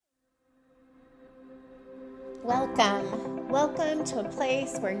Welcome. Welcome to a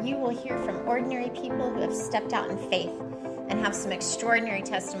place where you will hear from ordinary people who have stepped out in faith and have some extraordinary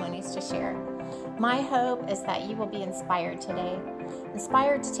testimonies to share. My hope is that you will be inspired today,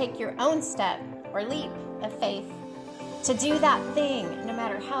 inspired to take your own step or leap of faith, to do that thing, no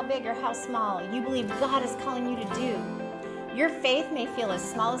matter how big or how small you believe God is calling you to do. Your faith may feel as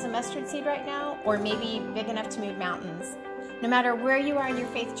small as a mustard seed right now, or maybe big enough to move mountains. No matter where you are in your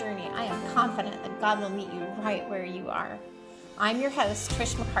faith journey, I am confident that God will meet you right where you are. I'm your host,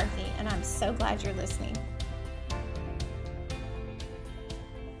 Trish McCarthy, and I'm so glad you're listening.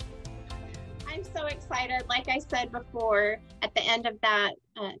 I'm so excited. Like I said before, at the end of that,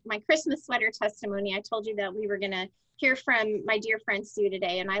 my Christmas sweater testimony, I told you that we were going to hear from my dear friend Sue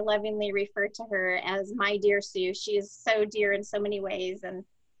today, and I lovingly refer to her as my dear Sue. She is so dear in so many ways, and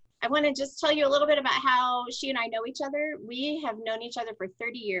I want to just tell you a little bit about how she and I know each other. We have known each other for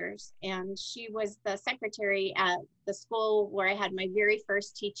 30 years, and she was the secretary at the school where I had my very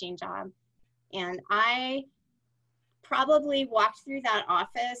first teaching job. And I probably walked through that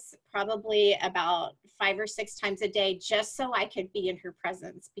office probably about 5 or 6 times a day just so I could be in her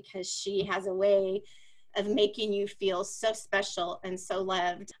presence, because she has a way of making you feel so special and so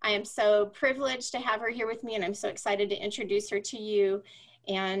loved. I am so privileged to have her here with me, and I'm so excited to introduce her to you.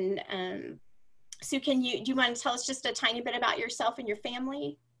 And Sue, do you want to tell us just a tiny bit about yourself and your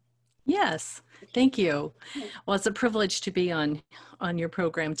family? Yes, thank you. Well, it's a privilege to be on your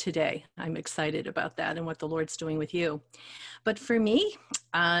program today. I'm excited about that and what the Lord's doing with you. But for me,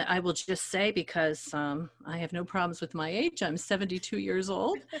 I will just say, because I have no problems with my age, I'm 72 years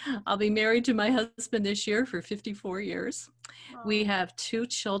old. I'll be married to my husband this year for 54 years. Aww. We have 2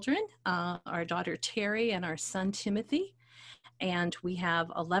 children, our daughter Terry and our son Timothy, and we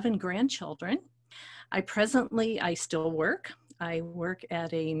have 11 grandchildren. I still work. I work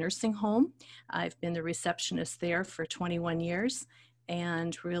at a nursing home. I've been the receptionist there for 21 years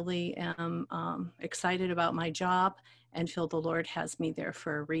and really am excited about my job and feel the Lord has me there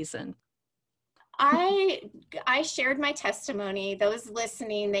for a reason. I shared my testimony. Those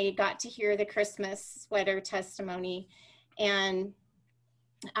listening, they got to hear the Christmas sweater testimony. And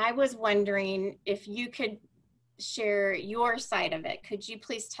I was wondering if you could share your side of it. Could you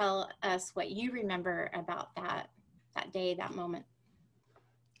please tell us what you remember about that day, that moment?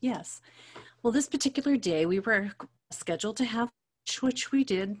 Yes. Well, this particular day, we were scheduled to have lunch, which we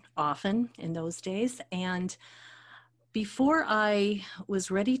did often in those days. And before I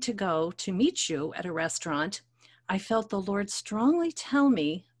was ready to go to meet you at a restaurant, I felt the Lord strongly tell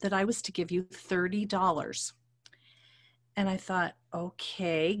me that I was to give you $30. And I thought,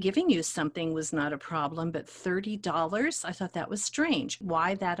 okay, giving you something was not a problem, but $30? I thought that was strange.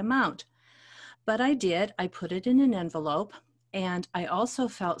 Why that amount? But I did. I put it in an envelope. And I also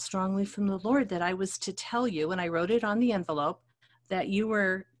felt strongly from the Lord that I was to tell you, and I wrote it on the envelope, that you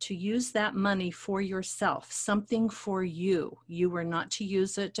were to use that money for yourself, something for you. You were not to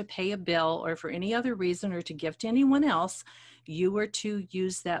use it to pay a bill or for any other reason or to give to anyone else. You were to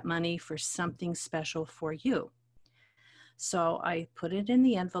use that money for something special for you. So I put it in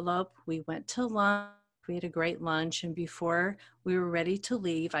the envelope. We went to lunch. We had a great lunch. And before we were ready to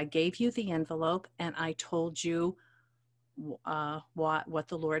leave, I gave you the envelope and I told you what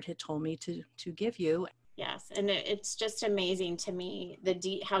the Lord had told me to give you. Yes, and it's just amazing to me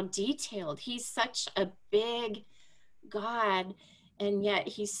how detailed. He's such a big God, and yet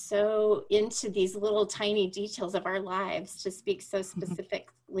he's so into these little tiny details of our lives to speak so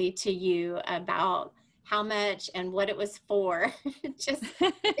specifically to you about how much and what it was for.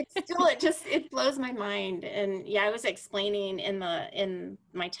 It blows my mind. And yeah, I was explaining in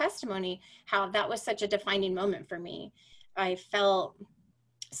my testimony how that was such a defining moment for me. I felt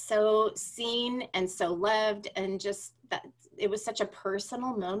so seen and so loved, and just that it was such a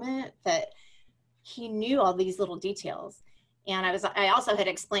personal moment that he knew all these little details. And I also had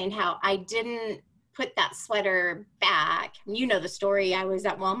explained how I didn't put that sweater back. You know the story. I was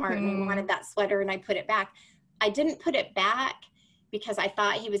at Walmart and I wanted that sweater and I put it back. I didn't put it back because I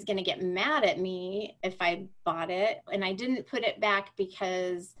thought he was going to get mad at me if I bought it. And I didn't put it back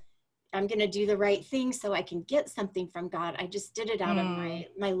because I'm going to do the right thing so I can get something from God. I just did it out of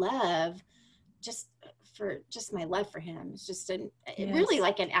my love, just my love for him. It's just really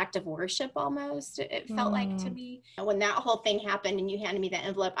like an act of worship almost. It felt like to me when that whole thing happened and you handed me that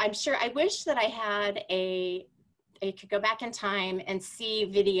envelope. I wish that I could go back in time and see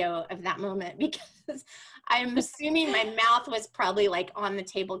video of that moment, because I'm assuming my mouth was probably like on the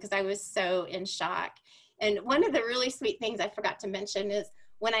table because I was so in shock. And one of the really sweet things I forgot to mention is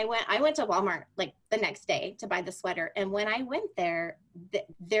when I went to Walmart like the next day to buy the sweater. And when I went there,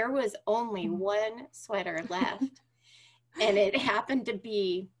 there was only one sweater left. And it happened to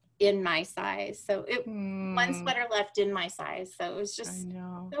be in my size. So one sweater left in my size. So it was just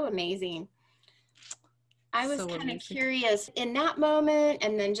so amazing. I was kind of curious in that moment,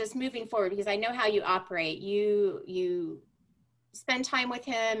 and then just moving forward, because I know how you operate. You spend time with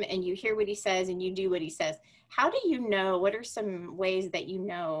him and you hear what he says and you do what he says. How do you know, what are some ways that you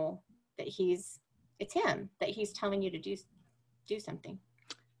know that it's him, that he's telling you to do something?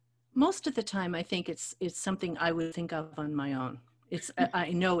 Most of the time, I think it's something I would think of on my own.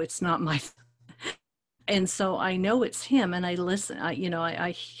 I know it's not my, and so I know it's him, and I listen.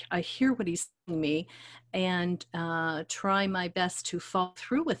 I hear what he's telling me, and try my best to follow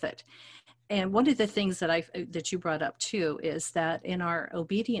through with it. And one of the things that you brought up too is that in our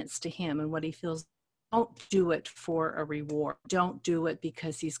obedience to him and what he feels, don't do it for a reward. Don't do it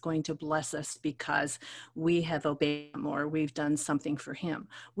because he's going to bless us because we have obeyed him or we've done something for him.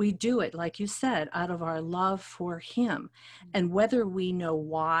 We do it, like you said, out of our love for him. And whether we know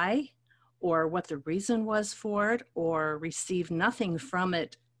why or what the reason was for it or receive nothing from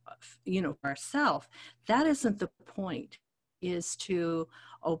it, ourselves, that isn't the point. Is to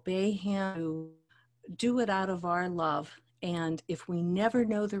obey him, to do it out of our love. And if we never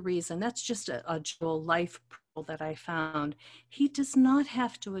know the reason, that's just a jewel life pearl that I found. He does not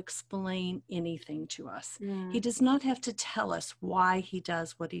have to explain anything to us. He does not have to tell us why he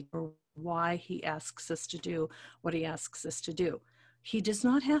does why he asks us to do what he asks us to do. He does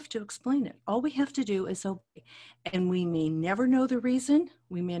not have to explain it. All we have to do is obey. And we may never know the reason.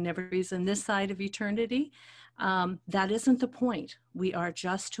 We may never reason this side of eternity. That isn't the point. We are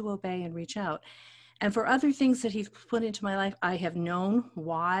just to obey and reach out. And for other things that he's put into my life, I have known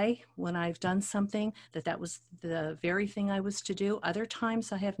why when I've done something that was the very thing I was to do. Other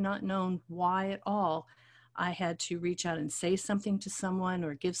times I have not known why at all. I had to reach out and say something to someone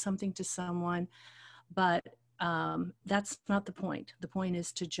or give something to someone. But that's not the point. The point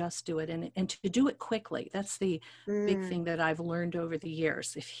is to just do it and to do it quickly. That's the big thing that I've learned over the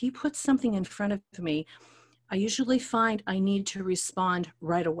years. If he puts something in front of me, I usually find I need to respond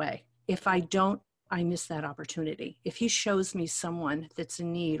right away. If I don't, I miss that opportunity. If he shows me someone that's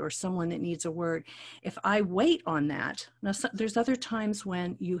in need or someone that needs a word, if I wait on that, now there's other times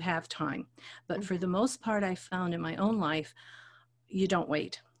when you have time, but for the most part, I found in my own life, you don't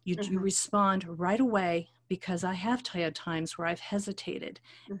wait. You respond right away, because I have had times where I've hesitated,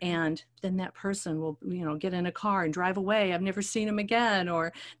 and then that person will, get in a car and drive away. I've never seen him again,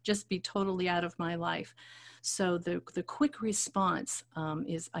 or just be totally out of my life. So the quick response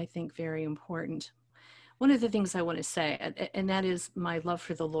is, I think, very important. One of the things I want to say, and that is my love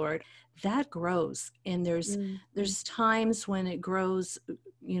for the Lord, that grows. And there's times when it grows,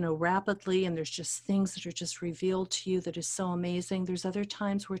 rapidly, and there's just things that are just revealed to you that is so amazing. There's other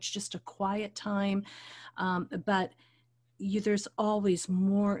times where it's just a quiet time, but there's always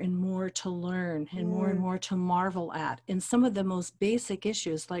more and more to learn and more to marvel at. And some of the most basic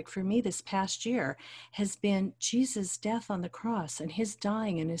issues, like for me this past year, has been Jesus' death on the cross and his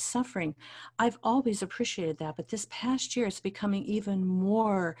dying and his suffering. I've always appreciated that, but this past year it's becoming even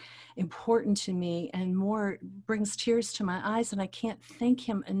more important to me and more brings tears to my eyes, and I can't thank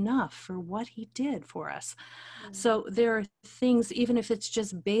him enough for what he did for us. So there are things, even if it's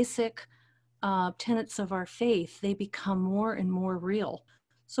just basic tenets of our faith, they become more and more real.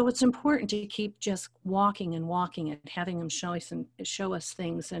 So it's important to keep just walking and having him show us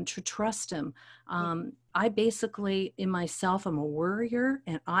things and to trust him. I basically, in myself, I'm a worrier,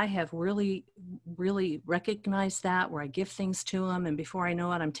 and I have really, really recognized that, where I give things to him, and before I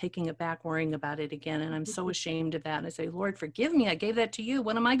know it, I'm taking it back, worrying about it again, and I'm so ashamed of that. And I say, Lord, forgive me. I gave that to you.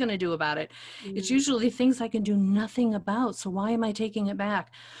 What am I going to do about it? It's usually things I can do nothing about, so why am I taking it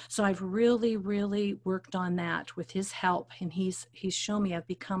back? So I've really, really worked on that with his help, and he's shown me I've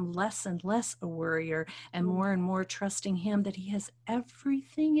become less and less a worrier and more trusting him that he has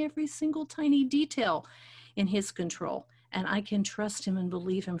everything, every single tiny detail in his control, and I can trust him and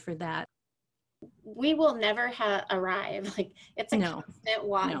believe him for that. We will never arrive. Like, it's a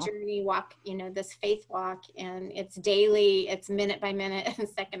constant journey walk, this faith walk, and it's daily, it's minute by minute and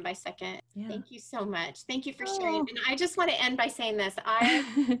second by second. Thank you so much. Thank you for sharing. And I just want to end by saying this.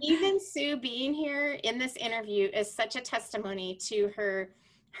 Even Sue being here in this interview is such a testimony to her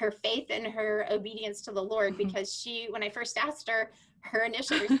faith and her obedience to the Lord, because when I first asked her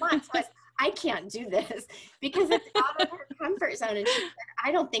initial response was, I can't do this, because it's out of her comfort zone. And she said,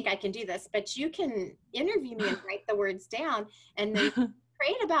 I don't think I can do this, but you can interview me and write the words down. And then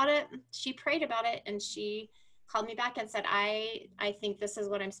prayed about it. She prayed about it, and she called me back and said, I think this is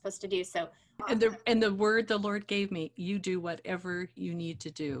what I'm supposed to do. So, and the word the Lord gave me, you do whatever you need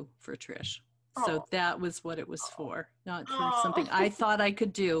to do for Trish. So that was what it was for, not for something I thought I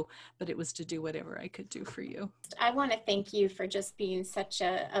could do, but it was to do whatever I could do for you. I want to thank you for just being such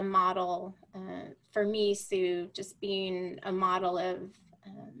a model for me, Sue, just being a model of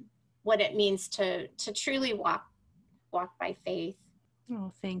what it means to truly walk by faith.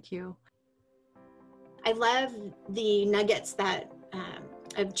 Oh, thank you. I love the nuggets that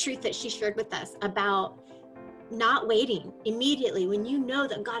of truth that she shared with us about not waiting immediately. When you know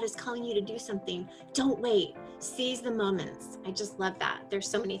that God is calling you to do something, don't wait. Seize the moments. I just love that. There's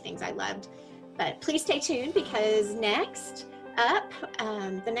so many things I loved. But please stay tuned, because next up,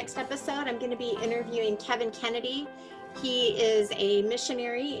 the next episode, I'm going to be interviewing Kevin Kennedy. He is a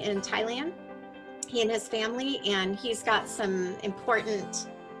missionary in Thailand, he and his family, and he's got some important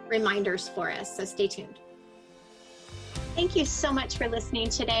reminders for us. So stay tuned. Thank you so much for listening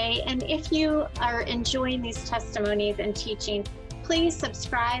today. And if you are enjoying these testimonies and teaching, please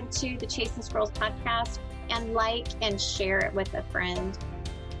subscribe to the Chasing Squirrels podcast and like and share it with a friend.